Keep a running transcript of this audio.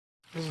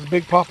This is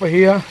Big Papa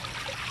here,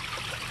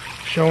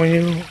 showing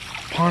you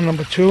pond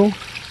number 2. Right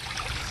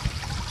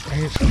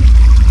here.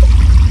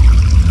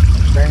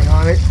 Standing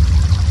on it,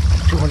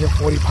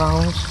 240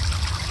 pounds.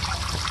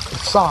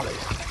 It's solid.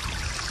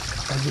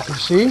 As you can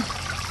see,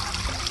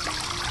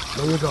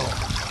 there you go.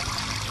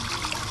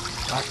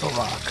 That's the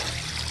rock.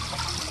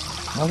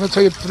 I'm going to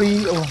tell you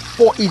 3 or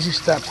 4 easy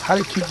steps how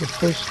to keep your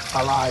fish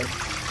alive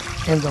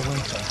in the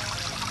winter.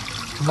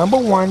 Number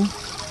 1,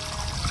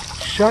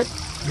 shut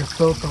your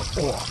filter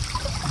off.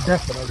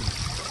 Definitely.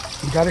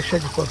 You got to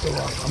shut your filter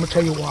off. I'm going to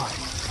tell you why.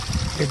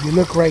 If you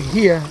look right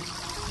here,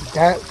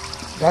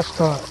 that's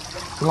the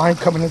line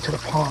coming into the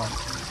pond.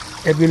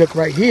 If you look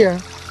right here,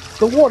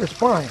 the water's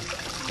fine.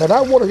 Now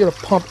that water's going to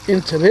pump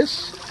into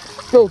this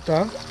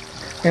filter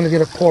and it's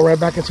going to pour right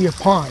back into your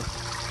pond.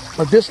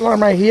 But this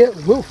line right here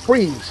will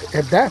freeze.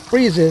 If that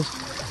freezes,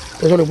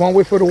 there's only one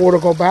way for the water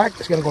to go back.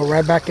 It's going to go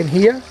right back in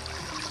here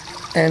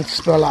and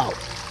spill out.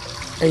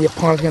 And your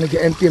pond's going to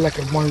get empty like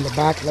the one in the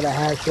back that I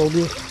had showed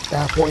you.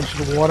 That had 4 inches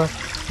of water.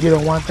 You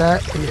don't want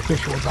that, and your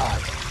fish will die.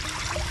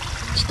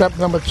 Step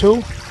number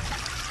 2,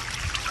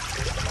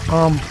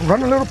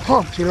 run a little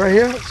pump. See right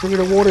here? See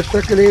where the water is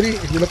circulating?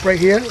 If you look right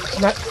here,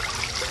 it's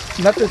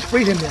nothing's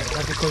freezing there.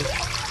 That's because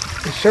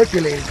it's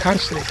circulating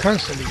constantly,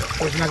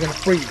 so it's not going to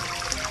freeze.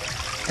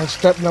 And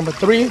step number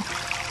 3,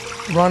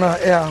 run a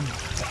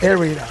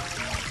aerator,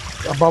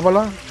 a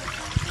bubbler.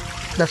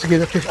 That's to give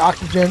the fish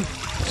oxygen,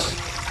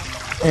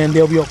 and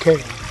they'll be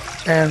okay.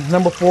 And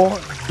number 4,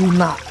 do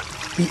not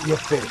feed your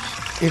fish.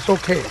 It's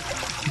okay.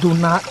 Do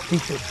not feed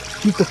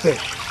the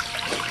fish.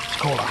 It's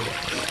cold out here.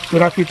 Do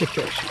not feed the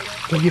fish.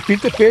 When you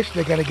feed the fish,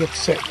 they're gonna get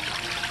sick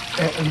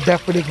and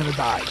definitely gonna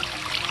die.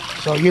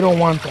 So you don't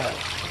want that.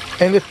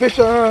 And the fish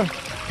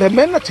they're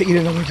meant not to eat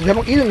in the winter. They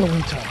don't eat in the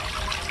winter.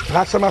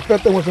 Last time I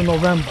fed them was in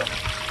November.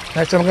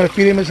 Next time I'm gonna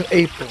feed them is in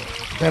April.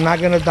 They're not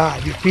gonna die.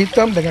 If you feed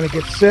them, they're gonna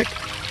get sick.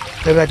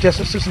 Their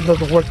digestive system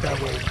doesn't work that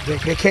way.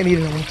 They can't eat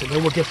in the winter.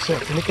 They will get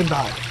sick and they can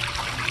die.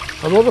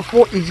 So those are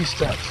 4 easy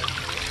steps.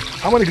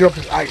 I'm going to get off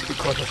this ice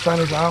because the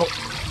sun is out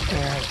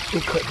and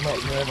it could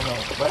melt. You never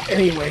know. But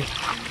anyway,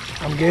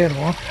 I'm getting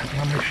off. And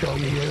I'm going to show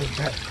you here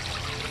that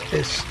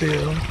it's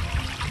still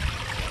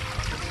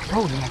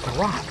frozen like a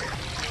rock.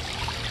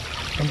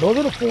 And those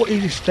are the 4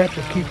 easy steps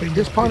of keeping.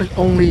 This pond is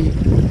only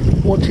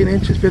 14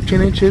 inches,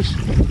 15 inches.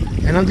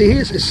 And under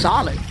here it's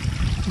solid.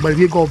 But if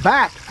you go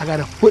back, I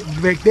got a foot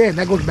back there, and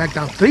that goes back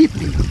down 3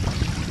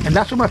 feet. And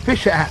that's where my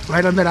fish are at,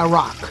 right under that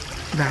rock.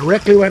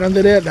 Directly right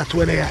under there, that's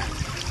where they're at.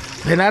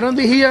 They're not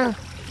under here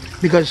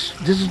because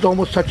this is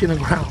almost touching the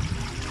ground.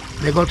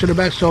 They go to the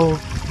back, so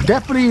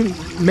definitely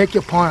make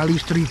your pond at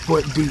least 3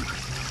 foot deep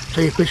so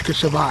your fish can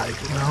survive,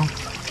 you know.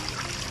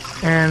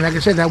 And like I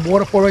said, that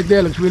waterfall right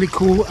there looks really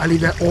cool. I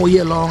leave that all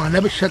year long. I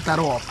never shut that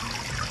off.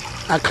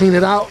 I clean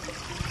it out,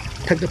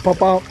 take the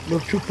pump out,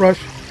 little toothbrush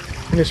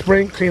in the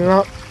spring, clean it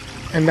up,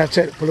 and that's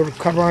it. Put a little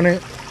cover on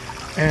it,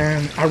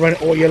 and I run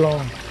it all year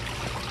long.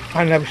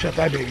 I never shut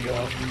that baby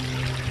off.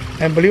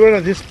 And believe it or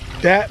not,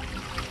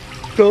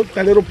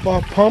 that little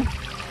pump,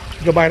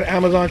 you can buy it at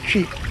Amazon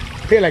cheap.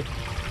 Pay like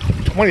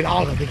 $20,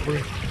 I think, for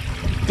it.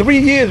 3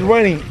 years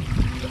running,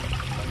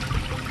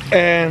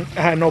 and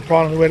I had no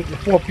problem with it. The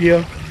 4th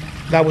year,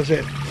 that was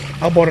it.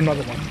 I bought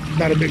another one.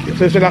 Not a big deal.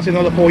 So it lasted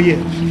another 4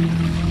 years.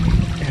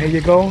 And here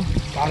you go.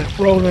 Solid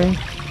frozen.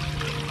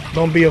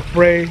 Don't be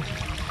afraid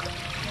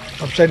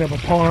of setting up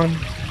a pond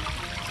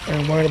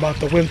and worrying about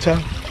the winter,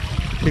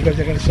 because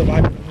they're going to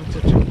survive in the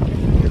winter too.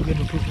 There's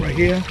living proof right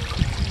here.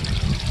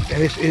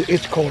 And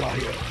it's cold out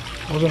here.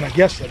 It wasn't like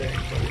yesterday,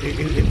 but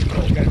it's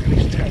cold. Got at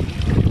least 10.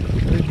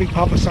 This is Big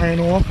Papa signing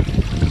off.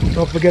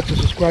 Don't forget to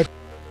subscribe.